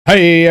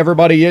Hey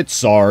everybody, it's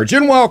Sarge,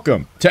 and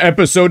welcome to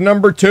episode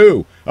number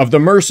 2 of the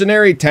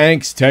Mercenary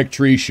Tanks Tech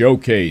Tree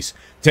Showcase.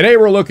 Today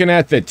we're looking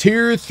at the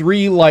Tier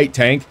 3 light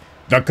tank,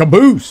 the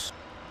Caboose.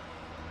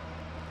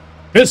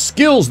 The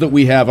skills that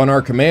we have on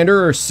our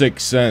commander are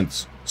Sixth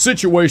Sense,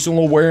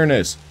 Situational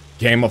Awareness,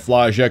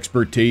 Camouflage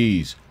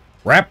Expertise,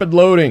 Rapid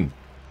Loading,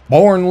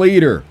 Born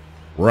Leader,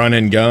 Run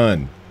and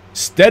Gun,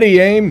 Steady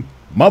Aim,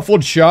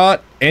 Muffled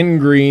Shot, and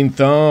Green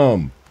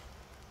Thumb.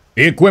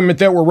 The equipment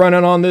that we're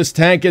running on this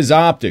tank is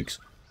Optics,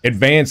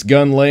 Advanced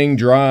Gun Laying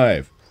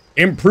Drive,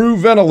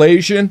 Improved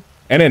Ventilation,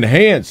 and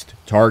Enhanced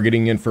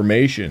Targeting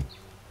Information.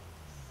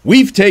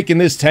 We've taken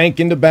this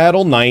tank into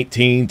battle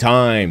 19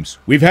 times.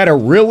 We've had a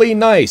really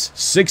nice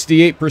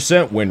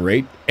 68% win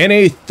rate and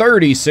a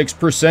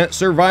 36%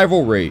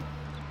 survival rate.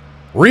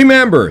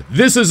 Remember,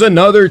 this is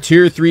another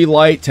Tier 3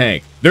 light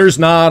tank. There's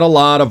not a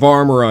lot of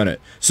armor on it,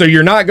 so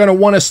you're not going to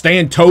want to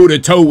stand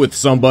toe-to-toe with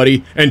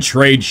somebody and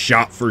trade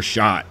shot for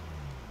shot.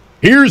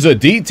 Here's a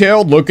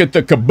detailed look at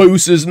the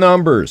Caboose's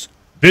numbers.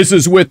 This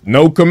is with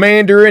no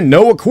commander and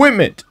no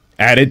equipment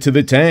added to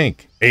the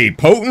tank. A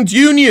potent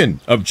union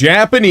of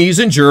Japanese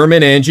and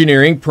German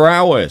engineering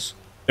prowess.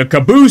 The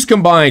Caboose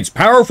combines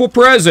powerful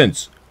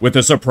presence with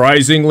a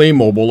surprisingly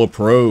mobile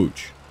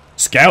approach.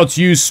 Scouts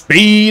use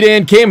speed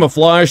and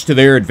camouflage to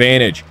their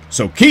advantage,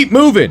 so keep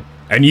moving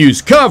and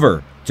use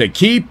cover to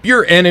keep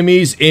your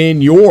enemies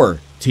in your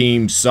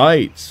team's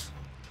sights.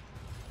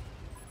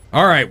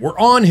 Alright, we're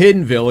on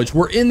Hidden Village.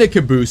 We're in the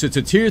Caboose. It's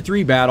a Tier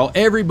 3 battle.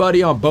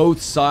 Everybody on both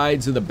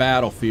sides of the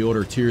battlefield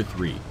are Tier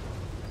 3.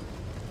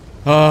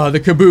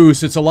 The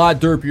Caboose, it's a lot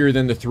derpier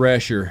than the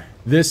Thresher.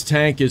 This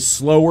tank is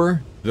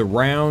slower. The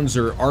rounds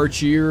are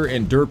archier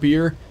and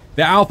derpier.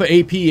 The Alpha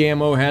AP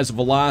ammo has a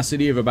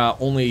velocity of about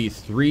only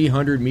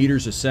 300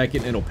 meters a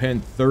second, and it'll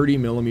pen 30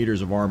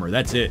 millimeters of armor.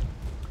 That's it.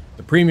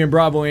 The Premium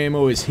Bravo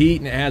ammo is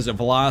heat, and it has a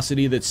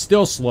velocity that's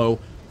still slow,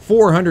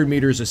 400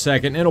 meters a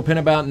second. It'll pin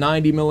about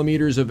 90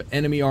 millimeters of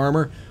enemy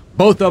armor.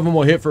 Both of them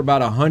will hit for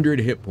about 100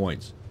 hit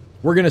points.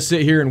 We're going to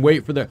sit here and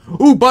wait for the...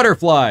 Ooh,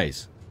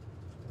 butterflies!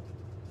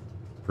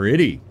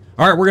 Pretty.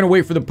 Alright, we're going to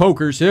wait for the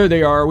pokers. There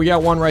they are. We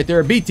got one right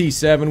there.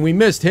 BT7. We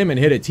missed him and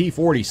hit a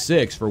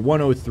T46 for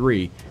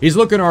 103. He's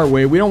looking our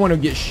way. We don't want to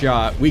get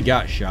shot. We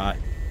got shot.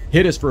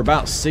 Hit us for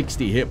about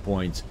 60 hit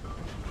points.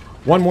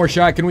 One more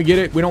shot. Can we get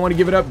it? We don't want to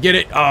give it up. Get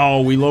it.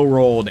 Oh, we low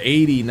rolled.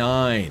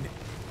 89.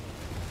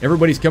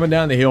 Everybody's coming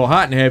down the hill,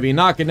 hot and heavy,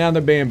 knocking down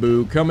the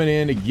bamboo, coming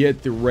in to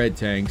get the red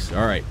tanks.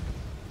 All right.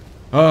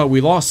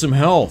 We lost some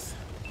health.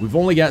 We've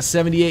only got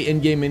 78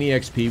 in-game mini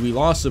XP. We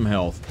lost some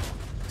health.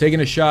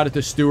 Taking a shot at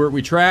the Stewart.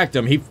 We tracked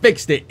him. He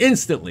fixed it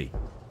instantly.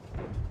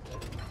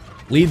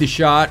 Lead the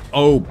shot.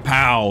 Oh,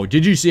 pow.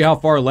 Did you see how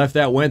far left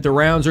that went? The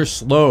rounds are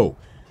slow.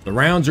 The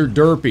rounds are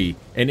derpy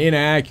and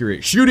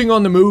inaccurate. Shooting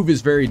on the move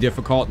is very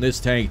difficult in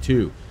this tank,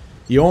 too.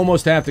 You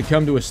almost have to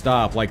come to a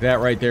stop like that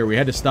right there. We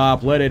had to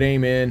stop, let it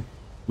aim in.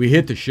 We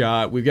hit the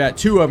shot. We've got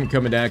two of them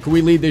coming down. Can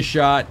we lead this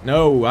shot?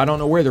 No, I don't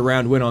know where the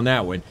round went on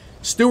that one.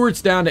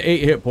 Stewart's down to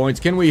 8 hit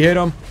points. Can we hit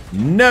him?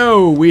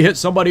 No, we hit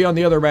somebody on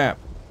the other map.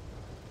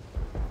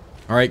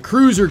 All right,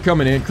 Cruiser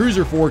coming in.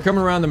 Cruiser 4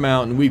 coming around the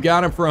mountain. We've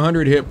got him for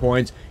 100 hit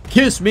points.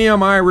 Kiss Me,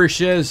 I'm Irish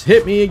says,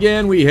 hit me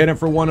again. We hit him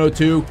for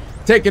 102.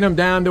 Taking him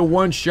down to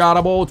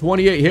one-shotable,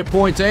 28 hit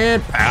points,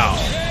 and pow.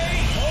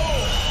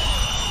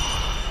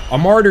 A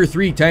Martyr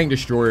 3 tank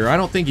destroyer. I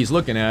don't think he's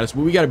looking at us,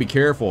 but we got to be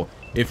careful.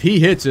 If he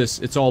hits us,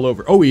 it's all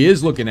over. Oh, he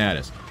is looking at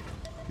us.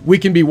 We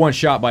can be one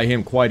shot by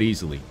him quite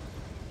easily.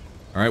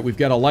 All right, we've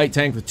got a light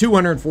tank with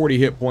 240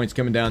 hit points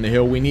coming down the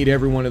hill. We need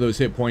every one of those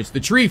hit points. The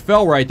tree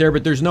fell right there,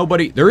 but there's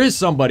nobody. There is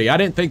somebody. I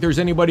didn't think there's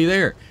anybody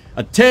there.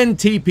 A 10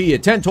 TP, a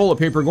 10 toilet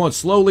paper going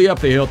slowly up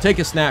the hill. Take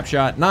a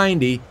snapshot.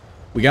 90.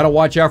 We got to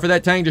watch out for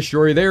that tank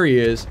destroyer. There he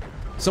is.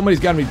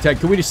 Somebody's got to be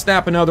detected. Can we just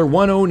snap another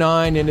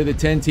 109 into the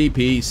 10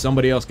 TP?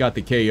 Somebody else got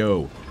the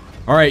KO.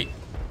 All right.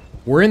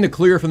 We're in the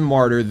clear from the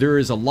Martyr. There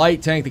is a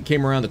light tank that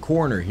came around the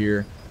corner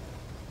here.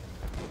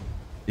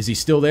 Is he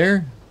still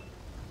there?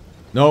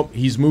 Nope,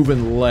 he's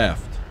moving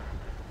left.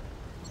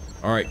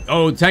 Alright.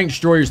 Oh, tank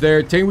destroyer's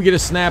there. Can we get a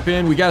snap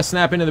in? We got to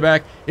snap into the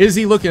back. Is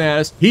he looking at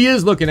us? He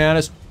is looking at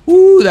us.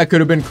 Ooh, that could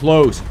have been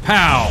close.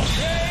 Pow!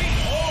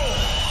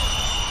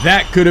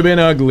 That could have been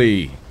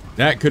ugly.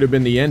 That could have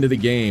been the end of the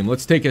game.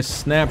 Let's take a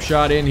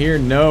snapshot in here.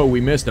 No, we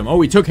missed him. Oh,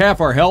 we took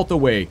half our health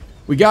away.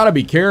 We gotta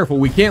be careful.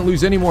 We can't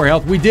lose any more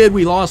health. We did.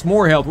 We lost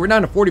more health. We're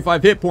down to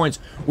 45 hit points.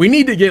 We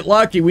need to get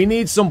lucky. We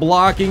need some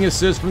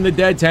assist from the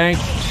dead tank.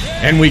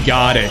 And we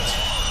got it.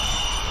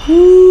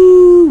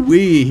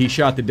 Woo-wee. He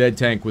shot the dead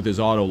tank with his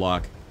auto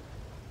lock.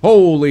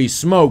 Holy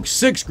smoke.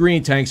 6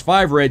 green tanks,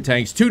 5 red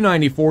tanks,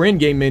 294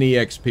 in-game mini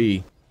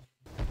XP.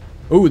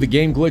 Ooh, the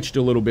game glitched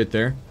a little bit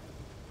there.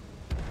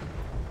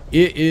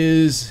 It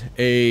is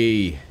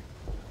a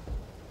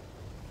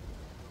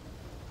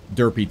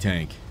derpy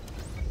tank.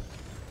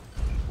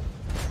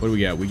 What do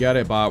we got? We got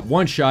about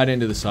one shot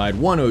into the side.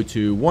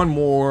 102. One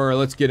more.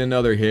 Let's get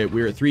another hit.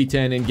 We're at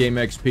 310 in-game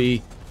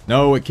XP.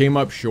 No, it came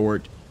up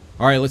short.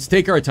 All right, let's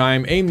take our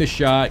time. Aim the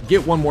shot.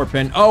 Get one more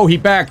pen. Oh, he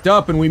backed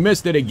up and we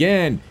missed it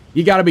again.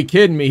 You gotta be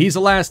kidding me. He's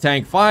the last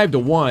tank,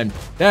 5-1.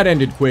 That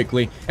ended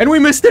quickly. And we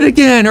missed it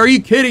again. Are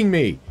you kidding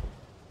me?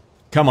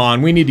 Come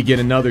on, we need to get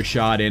another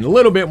shot in. A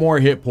little bit more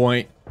hit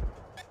point.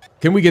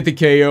 Can we get the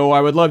KO? I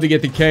would love to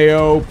get the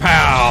KO.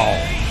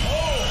 Pow!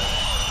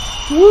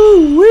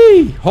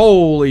 Woo-wee!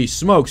 Holy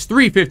smokes.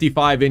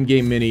 355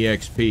 in-game mini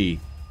XP.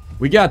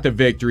 We got the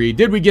victory.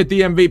 Did we get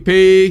the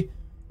MVP?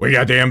 We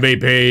got the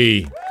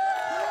MVP.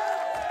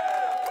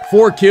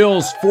 4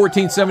 kills,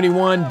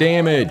 1471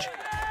 damage.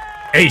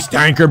 Ace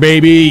tanker,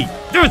 baby.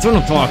 That's what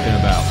I'm talking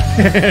about.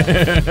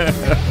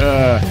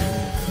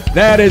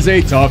 That is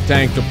a tough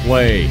tank to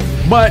play.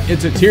 But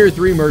it's a tier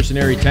 3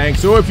 mercenary tank,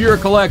 so if you're a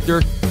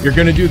collector, you're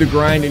going to do the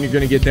grind and you're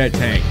going to get that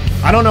tank.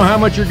 I don't know how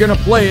much you're going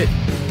to play it.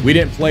 We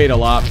didn't play it a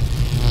lot.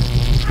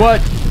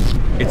 But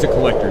it's a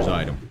collector's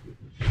item.